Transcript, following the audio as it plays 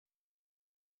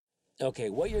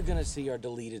Okay, what you're going to see are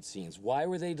deleted scenes. Why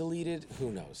were they deleted?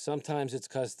 Who knows? Sometimes it's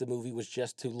because the movie was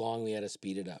just too long, we had to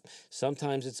speed it up.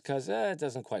 Sometimes it's because it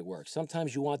doesn't quite work.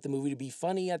 Sometimes you want the movie to be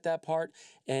funny at that part,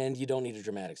 and you don't need a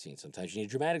dramatic scene. Sometimes you need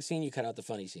a dramatic scene, you cut out the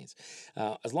funny scenes.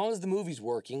 As long as the movie's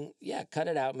working, yeah, cut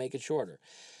it out, make it shorter.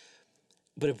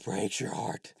 But it breaks your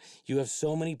heart. You have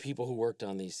so many people who worked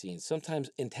on these scenes. Sometimes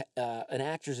an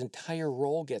actor's entire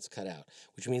role gets cut out,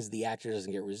 which means the actor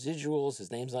doesn't get residuals,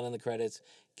 his name's not in the credits,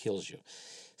 kills you.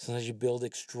 Sometimes you build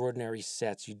extraordinary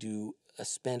sets. You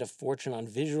spend a fortune on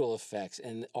visual effects,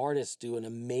 and artists do an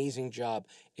amazing job.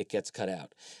 It gets cut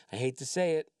out. I hate to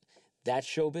say it, that's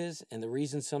showbiz, and the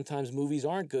reason sometimes movies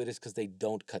aren't good is because they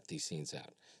don't cut these scenes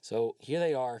out. So here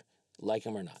they are, like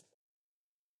them or not.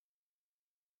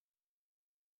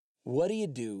 What do you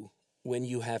do when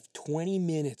you have 20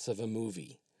 minutes of a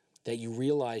movie that you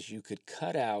realize you could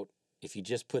cut out if you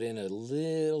just put in a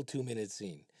little 2-minute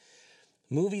scene?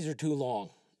 Movies are too long.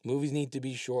 Movies need to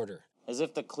be shorter. As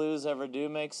if the clues ever do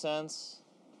make sense.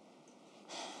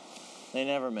 They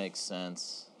never make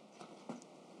sense.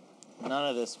 None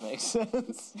of this makes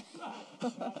sense.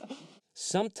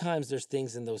 Sometimes there's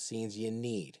things in those scenes you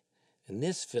need. In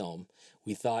this film,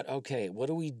 we thought, okay, what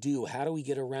do we do? How do we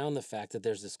get around the fact that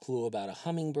there's this clue about a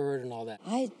hummingbird and all that?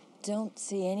 I don't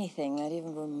see anything that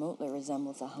even remotely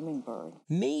resembles a hummingbird.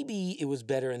 Maybe it was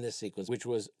better in this sequence, which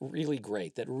was really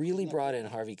great. That really brought in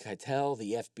Harvey Keitel,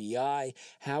 the FBI.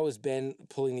 How is Ben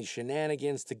pulling these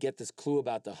shenanigans to get this clue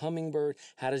about the hummingbird?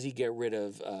 How does he get rid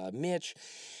of Mitch?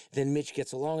 Then Mitch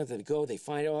gets along with it. They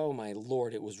find, oh my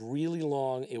Lord, it was really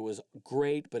long. It was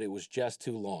great, but it was just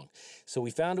too long. So we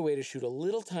found a way to shoot a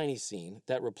little tiny scene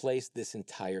that replaced this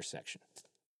entire section.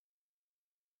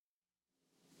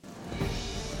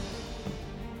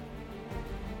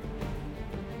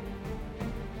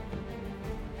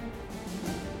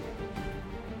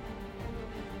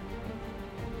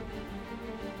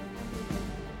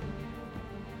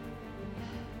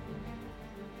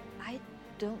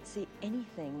 Don't see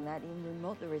anything that even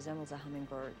remotely resembles a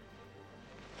hummingbird.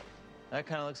 That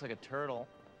kind of looks like a turtle.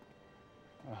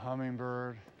 A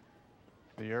hummingbird,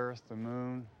 the Earth, the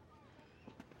moon.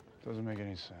 Doesn't make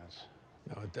any sense.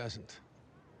 No, it doesn't.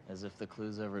 As if the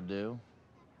clues ever do.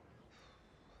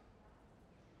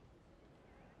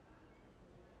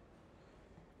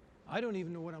 I don't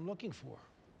even know what I'm looking for.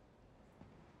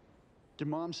 Did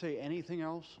Mom say anything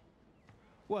else?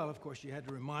 Well, of course, she had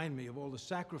to remind me of all the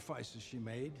sacrifices she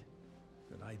made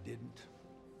that I didn't.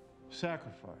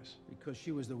 Sacrifice? Because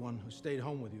she was the one who stayed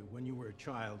home with you when you were a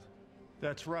child.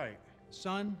 That's right.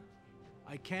 Son,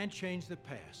 I can't change the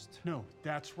past. No,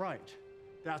 that's right.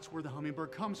 That's where the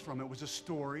hummingbird comes from. It was a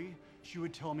story she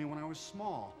would tell me when I was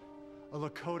small. A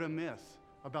Lakota myth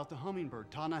about the hummingbird,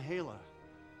 Tanahela,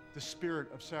 the spirit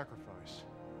of sacrifice.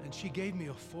 And she gave me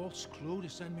a false clue to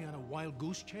send me on a wild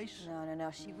goose chase?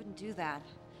 No, she wouldn't do that.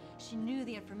 She knew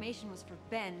the information was for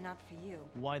Ben, not for you.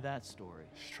 Why that story?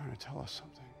 She's trying to tell us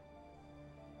something.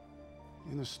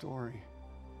 In the story,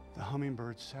 the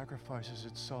hummingbird sacrifices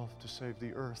itself to save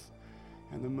the Earth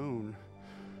and the moon,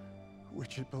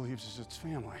 which it believes is its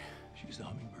family. She's the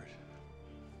hummingbird.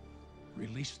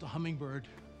 Release the hummingbird.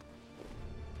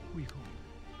 Who are you calling?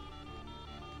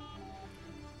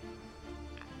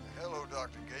 Hello,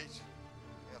 Dr. Gates.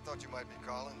 Yeah, I thought you might be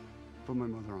calling. Put my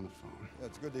mother on the phone.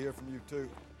 That's good to hear from you, too.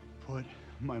 Put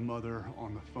my mother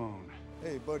on the phone.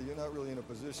 Hey, buddy, you're not really in a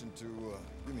position to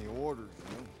give me orders,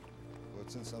 you know?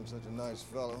 But since I'm such a nice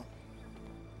fellow,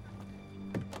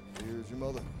 here's your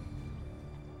mother.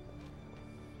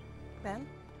 Ben?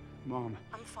 Mom.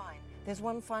 I'm fine. There's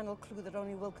one final clue that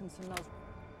only Wilkinson knows.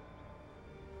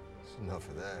 It's enough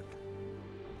of that.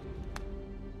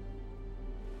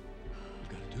 We've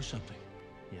got to do something.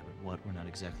 Yeah, but what? We're not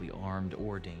exactly armed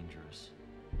or dangerous.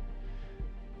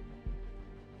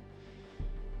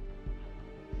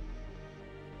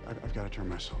 I've got to turn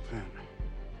myself in.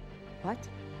 What?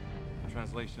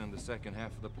 Translation in the second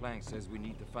half of the plank says we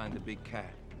need to find the big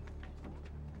cat.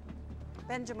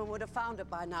 Benjamin would have found it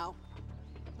by now.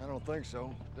 I don't think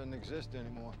so. It doesn't exist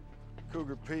anymore.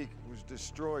 Kruger Peak was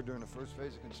destroyed during the first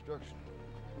phase of construction.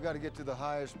 We got to get to the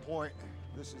highest point.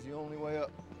 This is the only way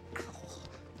up.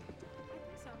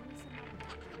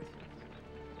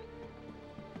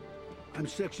 I'm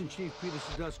Section Chief Peter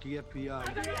Sadusky,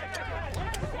 FBI. Get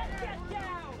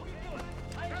down!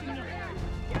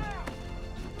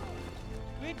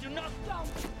 We do not stop.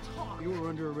 You were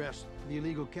under arrest for the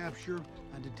illegal capture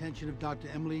and detention of Dr.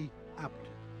 Emily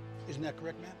Appleton. Isn't that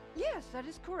correct, ma'am? Yes, that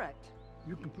is correct.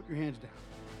 You can put your hands down.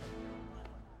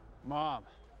 Mom.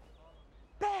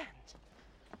 Ben!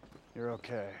 You're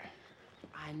okay.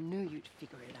 I knew you'd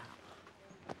figure it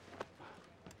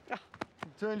out.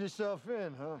 Turned yourself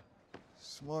in, huh?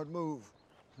 Smart move.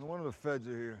 No wonder the feds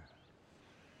are here.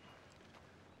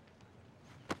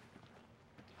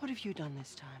 What have you done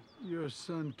this time? Your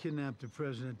son kidnapped the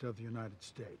President of the United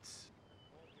States.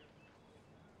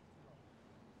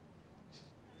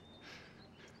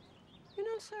 You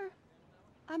know, sir,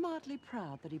 I'm oddly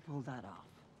proud that he pulled that off.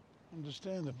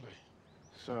 Understandably.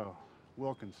 So,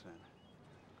 Wilkinson.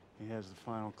 He has the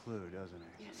final clue, doesn't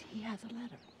he? Yes, he has a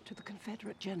letter to the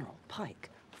Confederate General, Pike.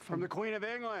 From the Queen of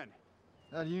England!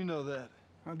 How do you know that?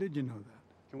 How did you know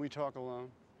that? Can we talk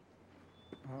alone?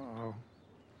 Uh-oh.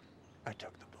 I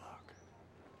took the book.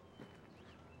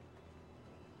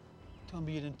 Tell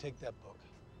me you didn't take that book.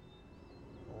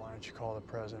 Well, why don't you call the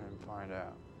president and find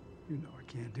out? You know I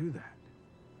can't do that.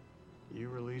 You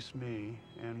release me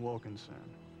and Wilkinson.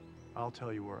 I'll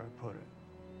tell you where I put it.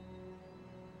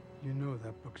 You know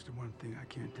that book's the one thing I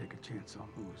can't take a chance on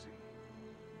losing.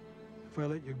 If I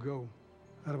let you go,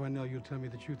 how do I know you'll tell me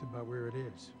the truth about where it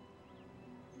is?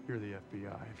 You're the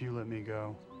FBI. If you let me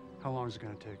go, how long is it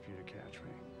going to take for you to catch me?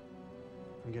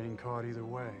 I'm getting caught either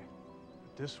way.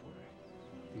 But this way,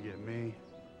 you get me,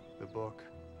 the book,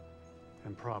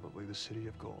 and probably the City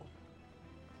of Gold.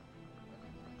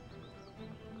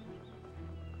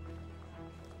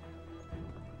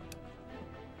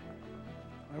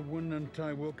 I wouldn't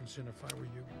untie Wilkinson if I were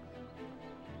you.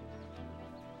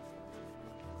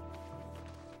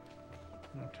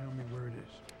 Now tell me where it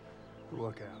is. The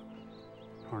lookout.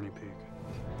 Harney Peak.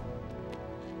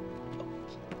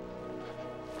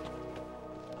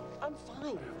 I'm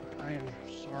fine. I am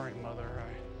sorry, Mother.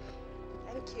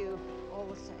 Thank you, all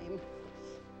the same.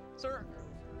 Sir,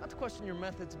 not to question your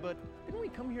methods, but didn't we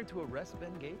come here to arrest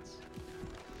Ben Gates?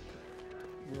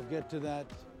 We'll get to that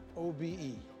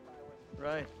OBE.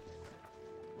 Right.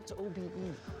 What's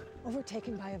OBE?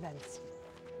 Overtaken by events.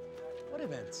 What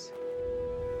events?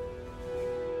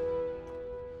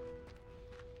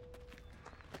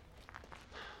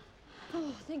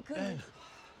 Oh, thank goodness.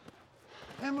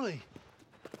 Emily,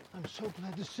 I'm so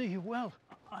glad to see you well.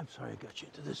 I'm sorry I got you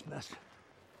into this mess.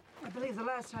 I believe the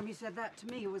last time you said that to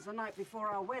me was the night before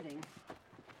our wedding.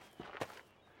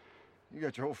 You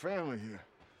got your whole family here.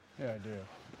 Yeah, I do.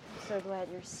 So glad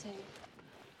you're safe.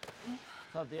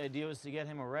 Thought the idea was to get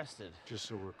him arrested. Just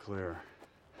so we're clear,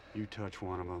 you touch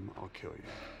one of them, I'll kill you.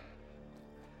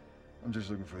 I'm just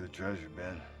looking for the treasure,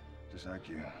 Ben. Just like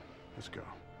you. Let's go.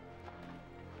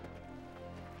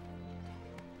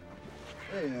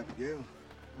 Hey, Abigail.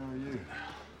 How are you?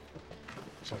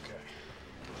 It's okay.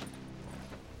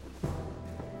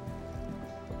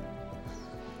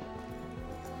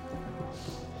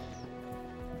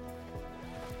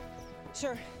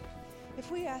 Sir,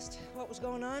 if we asked what was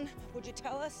going on, would you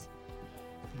tell us?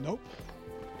 Nope.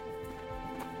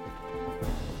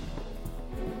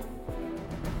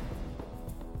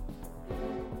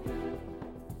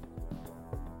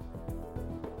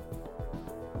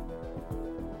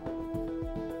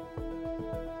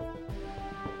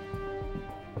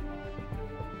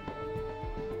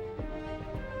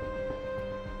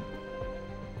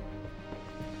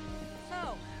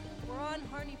 So, we're on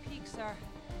Harney Peak, sir.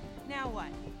 Now what?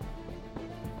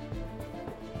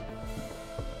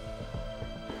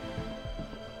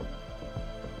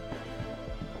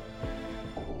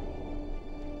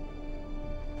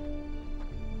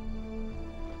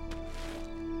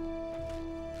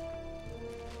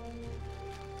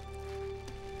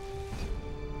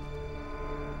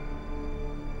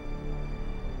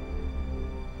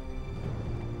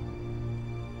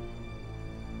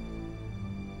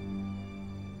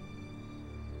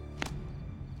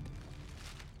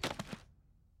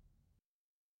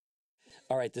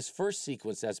 All right, this first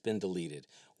sequence that's been deleted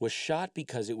was shot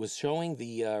because it was showing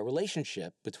the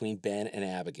relationship between Ben and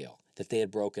Abigail, that they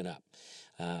had broken up.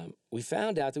 We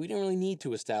found out that we didn't really need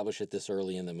to establish it this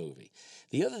early in the movie.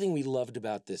 The other thing we loved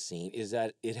about this scene is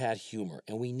that it had humor,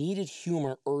 and we needed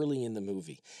humor early in the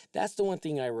movie. That's the one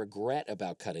thing I regret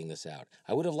about cutting this out.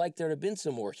 I would have liked there to have been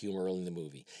some more humor early in the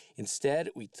movie. Instead,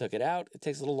 we took it out. It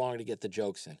takes a little longer to get the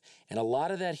jokes in. And a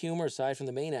lot of that humor, aside from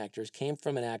the main actors, came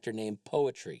from an actor named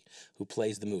Poetry, who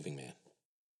plays the moving man.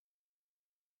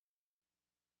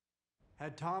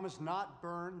 Had Thomas not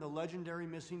burned the legendary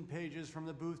missing pages from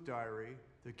the Booth Diary,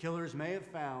 the killers may have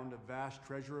found a vast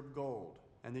treasure of gold,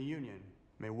 and the Union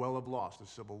may well have lost the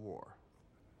Civil War.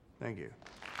 Thank you.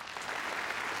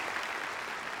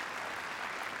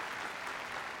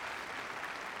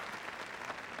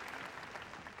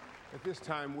 At this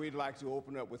time, we'd like to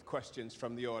open up with questions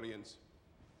from the audience.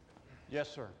 Yes,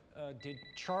 sir. Did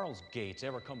Charles Gates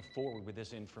ever come forward with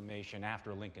this information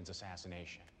after Lincoln's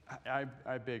assassination?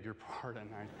 I beg your pardon.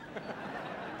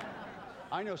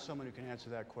 I know someone who can answer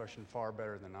that question far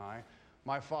better than I.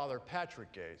 My father,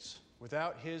 Patrick Gates.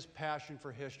 Without his passion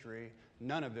for history,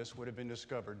 none of this would have been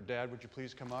discovered. Dad, would you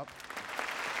please come up?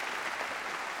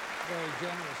 Very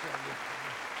generous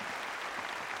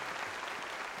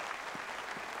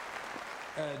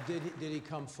of you. Did he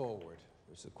come forward?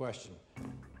 Was the question.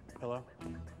 Hello?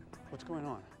 What's going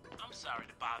on? I'm sorry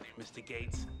to bother you, Mr.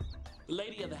 Gates. The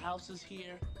lady of the house is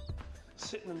here,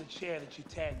 sitting in the chair that you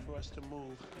tagged for us to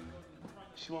move.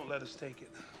 She won't let us take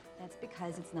it. That's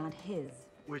because it's not his.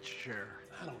 Which chair?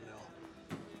 I don't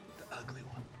know. The ugly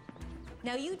one.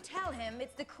 Now you tell him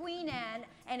it's the Queen Anne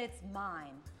and it's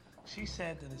mine. She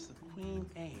said that it's the Queen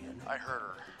Anne. I heard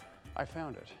her. I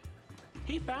found it.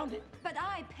 He found it. But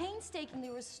I painstakingly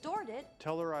restored it.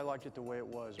 Tell her I liked it the way it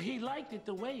was. He liked it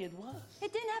the way it was.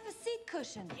 It didn't have a seat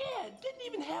cushion. Yeah, it didn't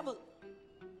even have a...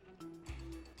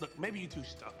 Look, maybe you two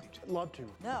should talk to each other. Love to.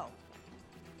 No.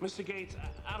 Mr. Gates,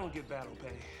 I don't get battle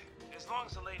pay. As long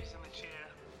as the lady's in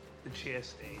the chair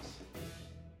stays.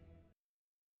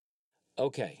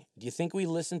 Okay, do you think we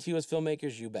listen to you as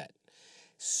filmmakers? You bet.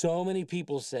 So many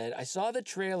people said, I saw the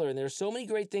trailer and there are so many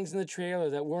great things in the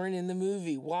trailer that weren't in the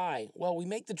movie. Why? Well, we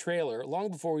make the trailer long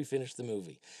before we finish the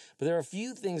movie. But there are a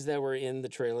few things that were in the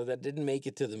trailer that didn't make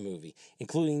it to the movie,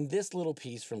 including this little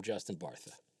piece from Justin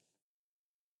Bartha.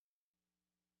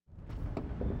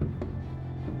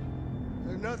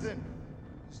 There's nothing.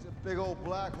 Just a big old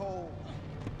black hole.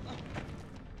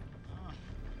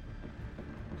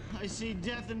 I see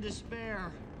death and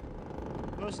despair.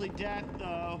 Mostly death,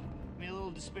 though. I mean, a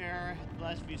little despair the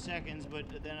last few seconds, but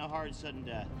then a hard, sudden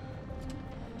death.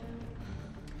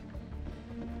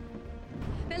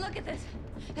 Ben, look at this.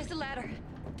 There's the ladder.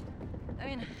 I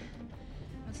mean,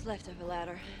 what's left of a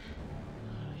ladder.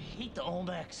 I hate the old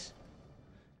ex.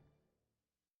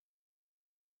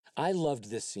 I loved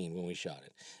this scene when we shot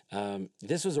it.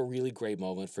 This was a really great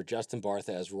moment for Justin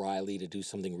Bartha as Riley to do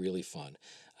something really fun.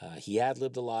 He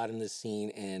ad-libbed a lot in this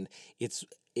scene, and it's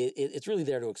really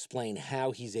there to explain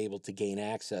how he's able to gain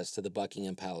access to the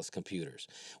Buckingham Palace computers.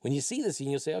 When you see the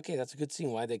scene, you'll say, okay, that's a good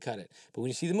scene. Why'd they cut it? But when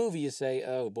you see the movie, you say,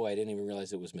 oh boy, I didn't even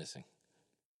realize it was missing.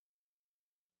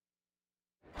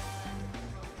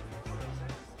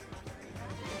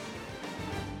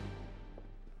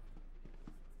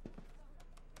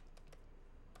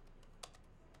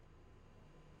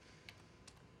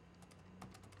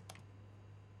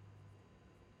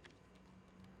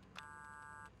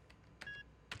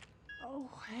 Oh,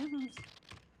 heavens.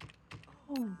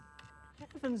 Oh,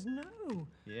 heavens, no.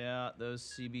 Yeah, those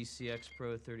CBCX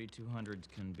Pro 3200s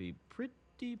can be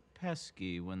pretty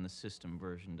pesky when the system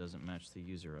version doesn't match the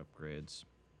user upgrades.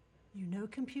 You know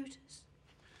computers?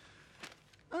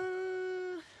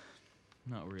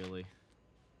 Not really.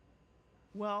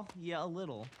 Well, yeah, a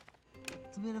little.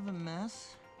 It's a bit of a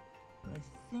mess, but I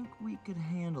think we could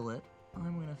handle it.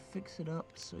 I'm gonna fix it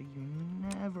up so you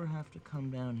never have to come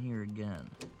down here again.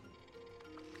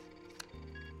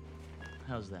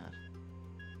 How's that?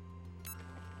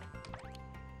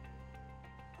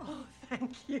 Oh,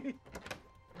 thank you.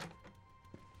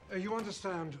 You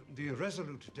understand, the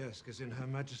Resolute desk is in Her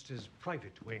Majesty's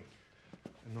private wing.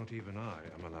 And not even I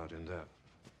am allowed in there.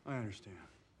 I understand.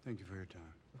 Thank you for your time.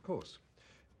 Of course.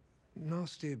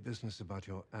 Nasty business about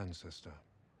your ancestor.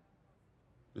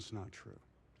 It's not true.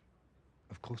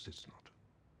 Of course it's not.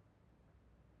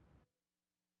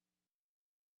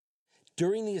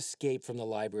 During the escape from the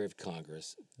Library of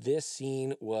Congress, this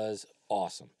scene was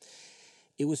awesome.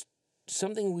 It was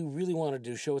something we really wanted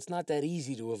to show. It's not that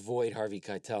easy to avoid Harvey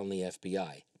Keitel and the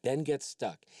FBI. Ben gets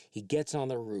stuck. He gets on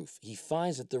the roof. He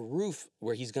finds that the roof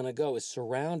where he's going to go is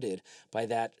surrounded by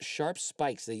that sharp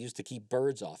spikes they used to keep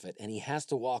birds off it, and he has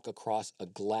to walk across a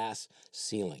glass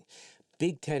ceiling.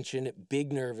 Big tension,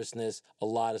 big nervousness, a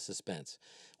lot of suspense.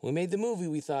 When we made the movie,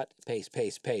 we thought, pace,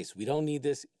 pace, pace. We don't need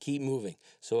this, keep moving.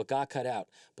 So it got cut out.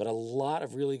 But a lot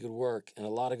of really good work and a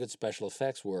lot of good special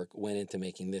effects work went into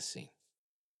making this scene.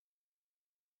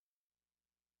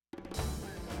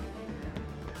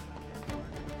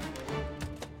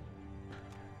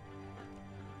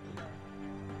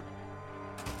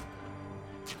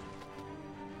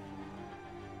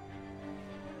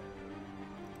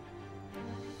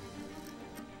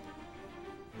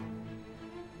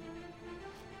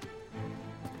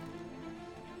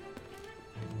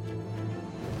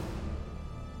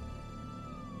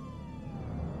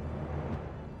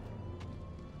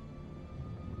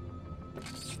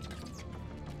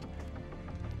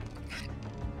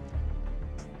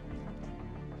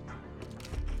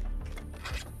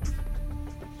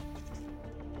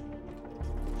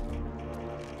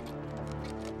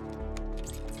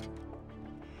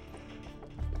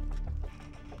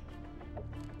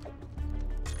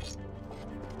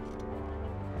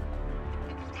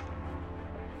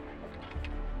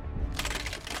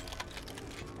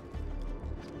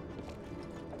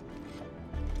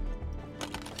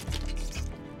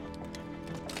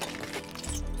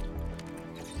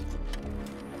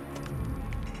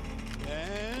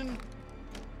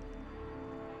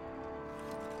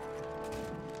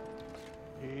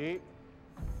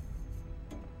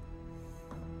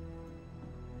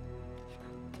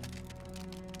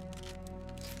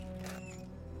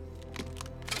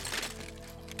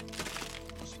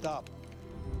 Stop.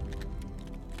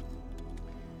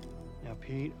 Now,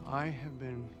 Pete, I have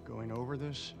been going over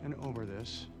this and over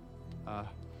this,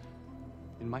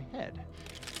 in my head.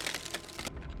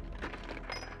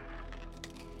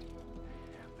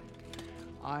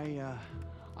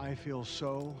 I feel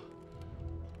so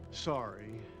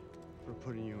sorry for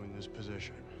putting you in this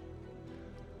position.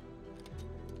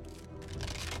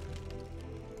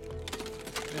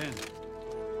 Ben,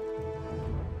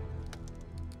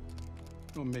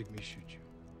 don't make me shoot you.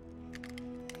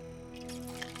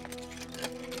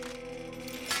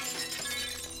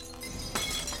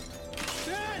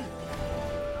 Ben!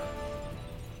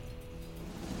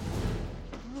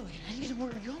 Look, I need to know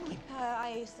where you're going.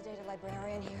 I used to date a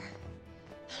librarian here.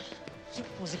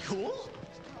 Was it cool?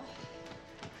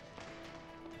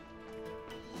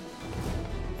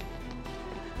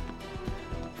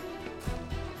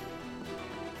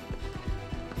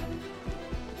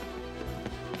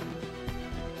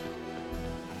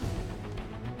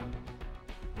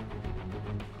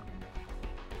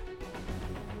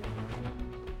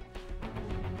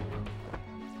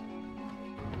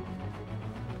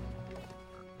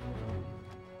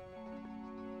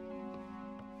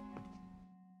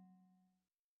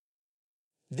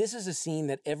 This is a scene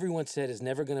that everyone said is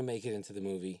never going to make it into the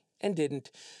movie, and didn't.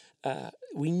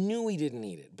 We knew we didn't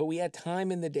need it, but we had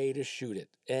time in the day to shoot it,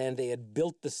 and they had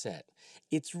built the set.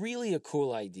 It's really a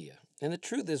cool idea. And the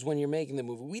truth is, when you're making the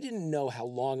movie, we didn't know how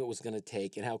long it was going to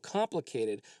take and how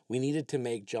complicated we needed to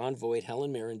make John Voight,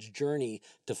 Helen Mirren's journey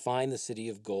to find the City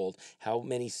of Gold, how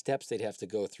many steps they'd have to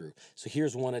go through. So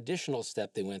here's one additional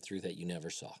step they went through that you never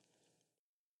saw.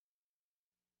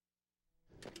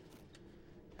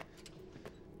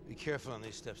 Be careful on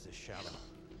these steps, they're shallow.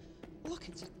 Look,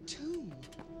 it's a tomb.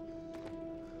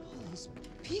 All these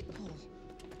people.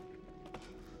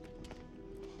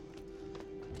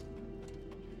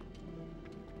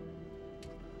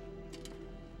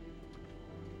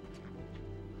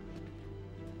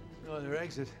 No other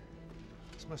exit.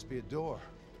 This must be a door.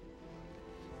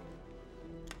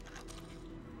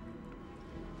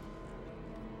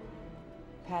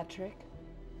 Patrick?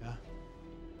 Yeah?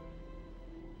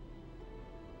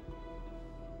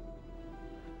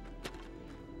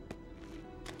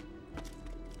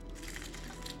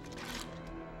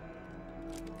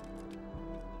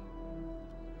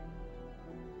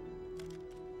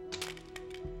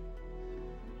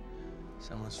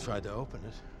 Someone's tried to open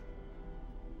it.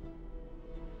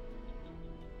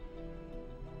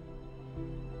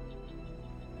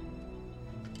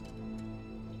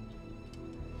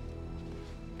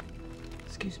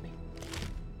 Excuse me.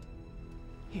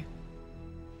 Here.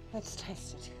 Let's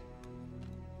test it.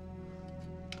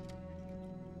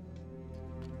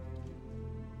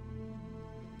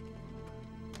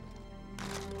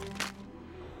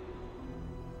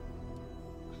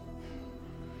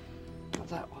 Not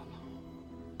that one.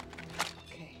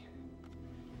 Okay.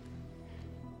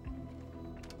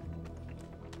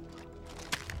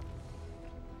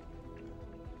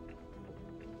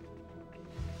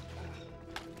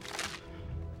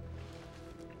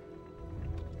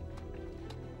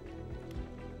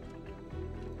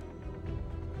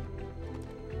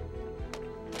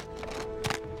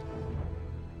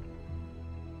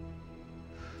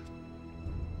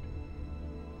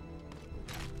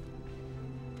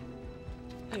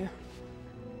 Here.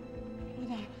 Try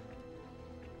that.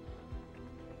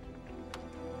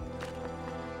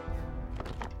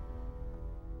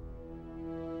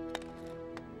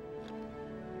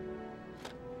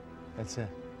 That's it.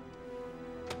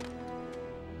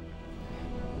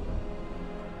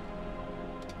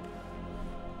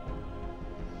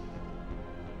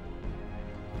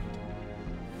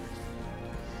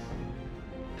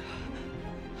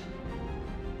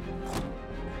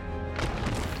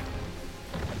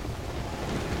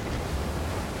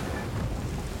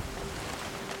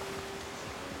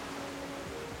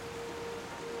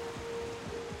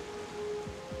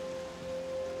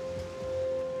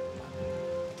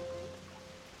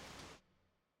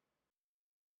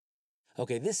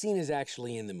 Okay, this scene is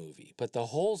actually in the movie, but the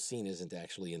whole scene isn't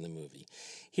actually in the movie.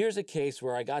 Here's a case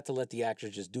where I got to let the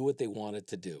actors just do what they wanted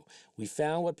to do. We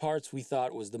found what parts we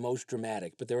thought was the most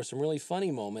dramatic, but there were some really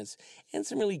funny moments and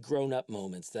some really grown-up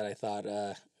moments that I thought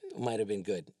might have been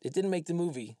good. It didn't make the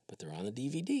movie, but they're on the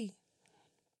DVD.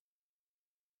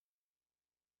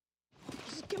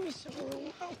 Just give me some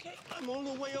room. Okay, I'm all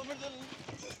the way over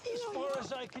as far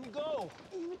as I can go.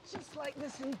 You were just like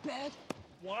this in bed.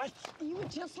 What? You were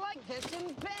just like this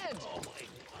in bed. Oh, my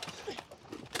God.